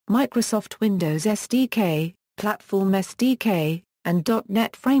Microsoft Windows SDK, Platform SDK, and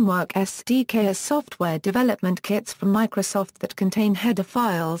 .NET Framework SDK are software development kits from Microsoft that contain header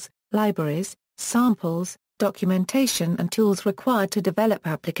files, libraries, samples, documentation and tools required to develop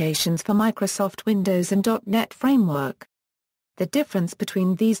applications for Microsoft Windows and .NET Framework. The difference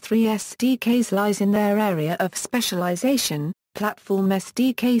between these three SDKs lies in their area of specialization. Platform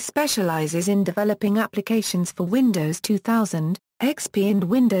SDK specializes in developing applications for Windows 2000, XP and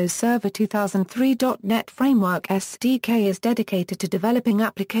Windows Server 2003. .NET Framework SDK is dedicated to developing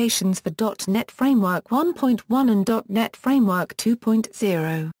applications for .NET Framework 1.1 and .NET Framework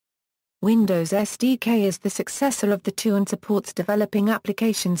 2.0. Windows SDK is the successor of the two and supports developing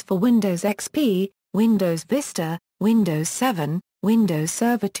applications for Windows XP, Windows Vista, Windows 7, Windows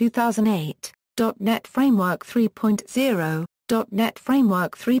Server 2008, .NET Framework 3.0, .NET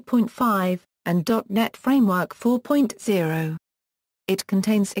Framework 3.5, and .NET Framework 4.0. It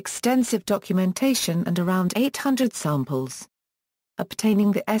contains extensive documentation and around 800 samples.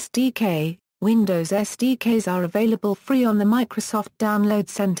 Obtaining the SDK, Windows SDKs are available free on the Microsoft Download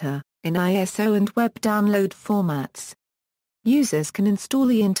Center, in ISO and web download formats. Users can install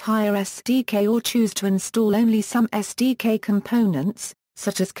the entire SDK or choose to install only some SDK components,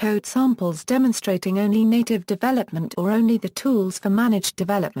 such as code samples demonstrating only native development or only the tools for managed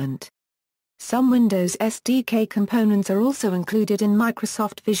development. Some Windows SDK components are also included in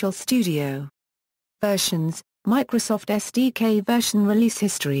Microsoft Visual Studio. Versions: Microsoft SDK version release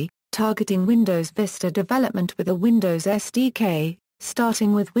history, targeting Windows Vista development with a Windows SDK.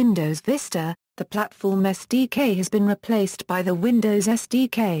 Starting with Windows Vista, the Platform SDK has been replaced by the Windows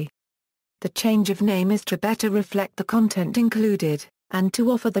SDK. The change of name is to better reflect the content included, and to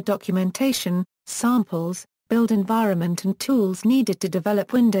offer the documentation, samples, build environment and tools needed to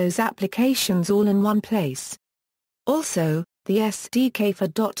develop Windows applications all in one place. Also, the SDK for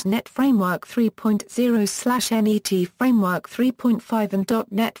 .NET Framework 3.0/NET Framework 3.5 and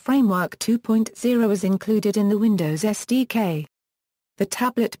 .NET Framework 2.0 is included in the Windows SDK. The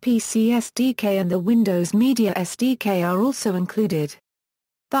Tablet PC SDK and the Windows Media SDK are also included.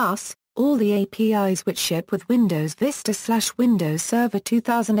 Thus, all the APIs which ship with Windows Vista/Windows Server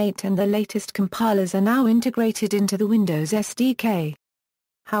 2008 and the latest compilers are now integrated into the Windows SDK.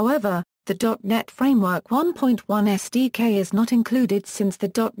 However, the .NET Framework 1.1 SDK is not included since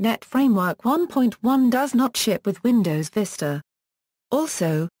the .NET Framework 1.1 does not ship with Windows Vista.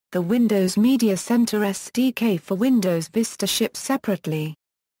 Also, the Windows Media Center SDK for Windows Vista ships separately.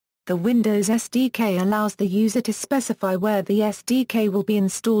 The Windows SDK allows the user to specify where the SDK will be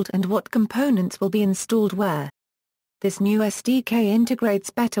installed and what components will be installed where. This new SDK integrates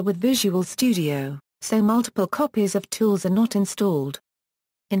better with Visual Studio, so multiple copies of tools are not installed.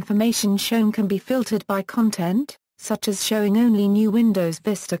 Information shown can be filtered by content, such as showing only new Windows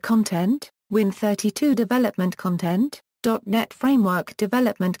Vista content, Win32 development content, .NET Framework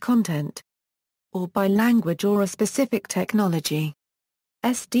development content, or by language or a specific technology.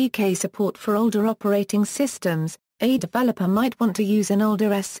 SDK support for older operating systems. A developer might want to use an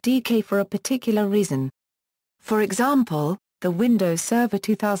older SDK for a particular reason. For example, the Windows Server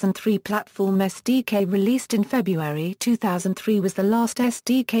 2003 Platform SDK released in February 2003 was the last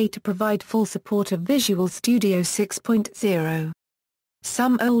SDK to provide full support of Visual Studio 6.0.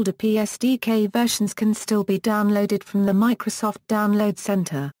 Some older PSDK versions can still be downloaded from the Microsoft Download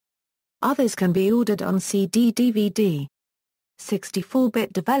Center. Others can be ordered on CD/DVD.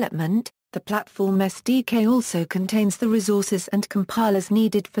 64-bit development. The Platform SDK also contains the resources and compilers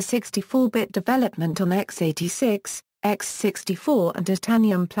needed for 64-bit development on x86, x64 and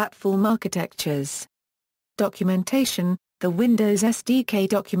Titanium platform architectures. Documentation. The Windows SDK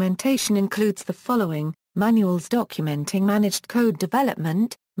documentation includes the following: manuals documenting managed code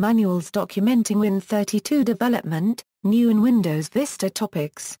development, manuals documenting Win32 development, new and Windows Vista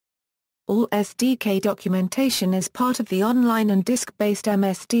topics. All SDK documentation is part of the online and disk-based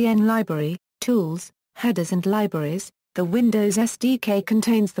MSDN library, tools, headers and libraries. The Windows SDK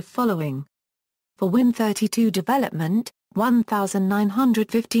contains the following: for Win32 development,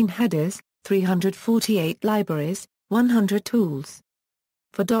 1,915 headers, 348 libraries, 100 tools.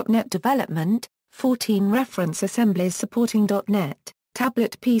 For .NET development, 14 reference assemblies supporting .NET,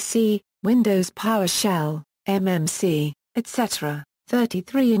 Tablet PC, Windows PowerShell, MMC, etc.,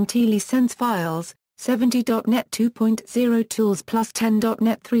 33 IntelliSense files, 70 .NET 2.0 tools plus 10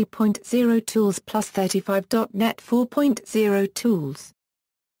 .NET 3.0 tools plus 35 .NET 4.0 tools.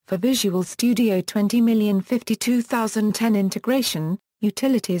 For Visual Studio 20,052,010 integration,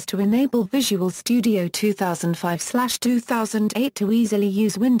 utilities to enable Visual Studio 2005/2008 to easily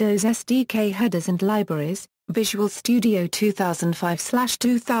use Windows SDK headers and libraries, Visual Studio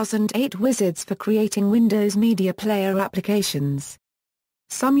 2005/2008 Wizards for creating Windows Media Player applications.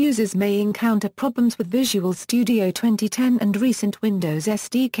 Some users may encounter problems with Visual Studio 2010 and recent Windows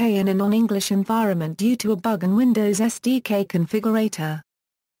SDK in a non-English environment due to a bug in Windows SDK configurator.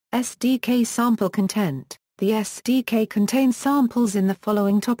 SDK Sample Content. The SDK contains samples in the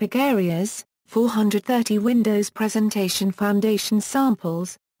following topic areas: 430 Windows Presentation Foundation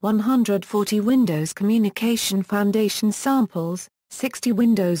samples, 140 Windows Communication Foundation samples, 60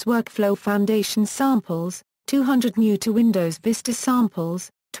 Windows Workflow Foundation samples, 200 new to Windows Vista samples,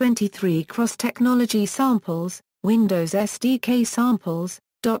 23 cross-technology samples, Windows SDK samples,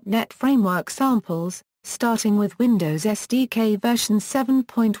 .NET Framework samples, starting with Windows SDK version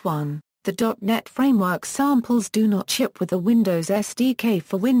 7.1. The .NET Framework samples do not ship with the Windows SDK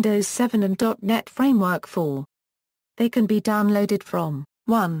for Windows 7 and .NET Framework 4. They can be downloaded from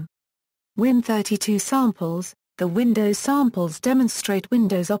 1. Win32 samples. The Windows samples demonstrate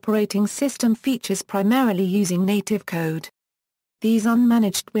Windows operating system features primarily using native code. These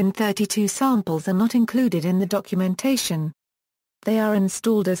unmanaged Win32 samples are not included in the documentation. They are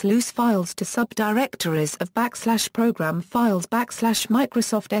installed as loose files to subdirectories of /program files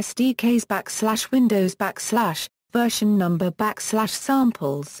 /Microsoft SDKs /Windows version number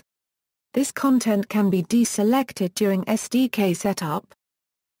 /samples. This content can be deselected during SDK setup.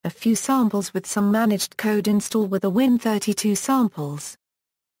 A few samples with some managed code install with the Win32 samples.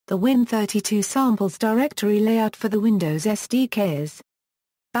 The Win32 samples directory layout for the Windows SDK is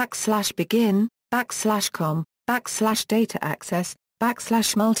 /begin, /com, /data access,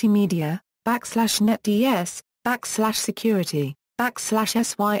 /multimedia, /netds, /security,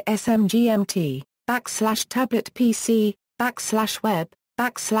 /sysmgmt, /tablet pc, /web,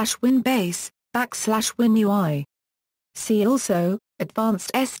 /winbase, /winui. See also,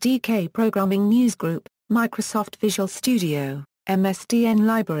 Advanced SDK Programming Newsgroup, Microsoft Visual Studio, MSDN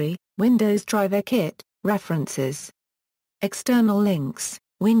Library, Windows Driver Kit, References. External links: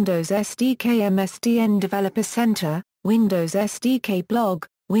 Windows SDK MSDN Developer Center, Windows SDK Blog,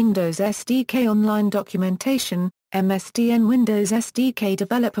 Windows SDK Online Documentation, MSDN Windows SDK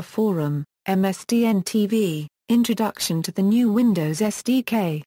Developer Forum, MSDN TV, Introduction to the new Windows SDK.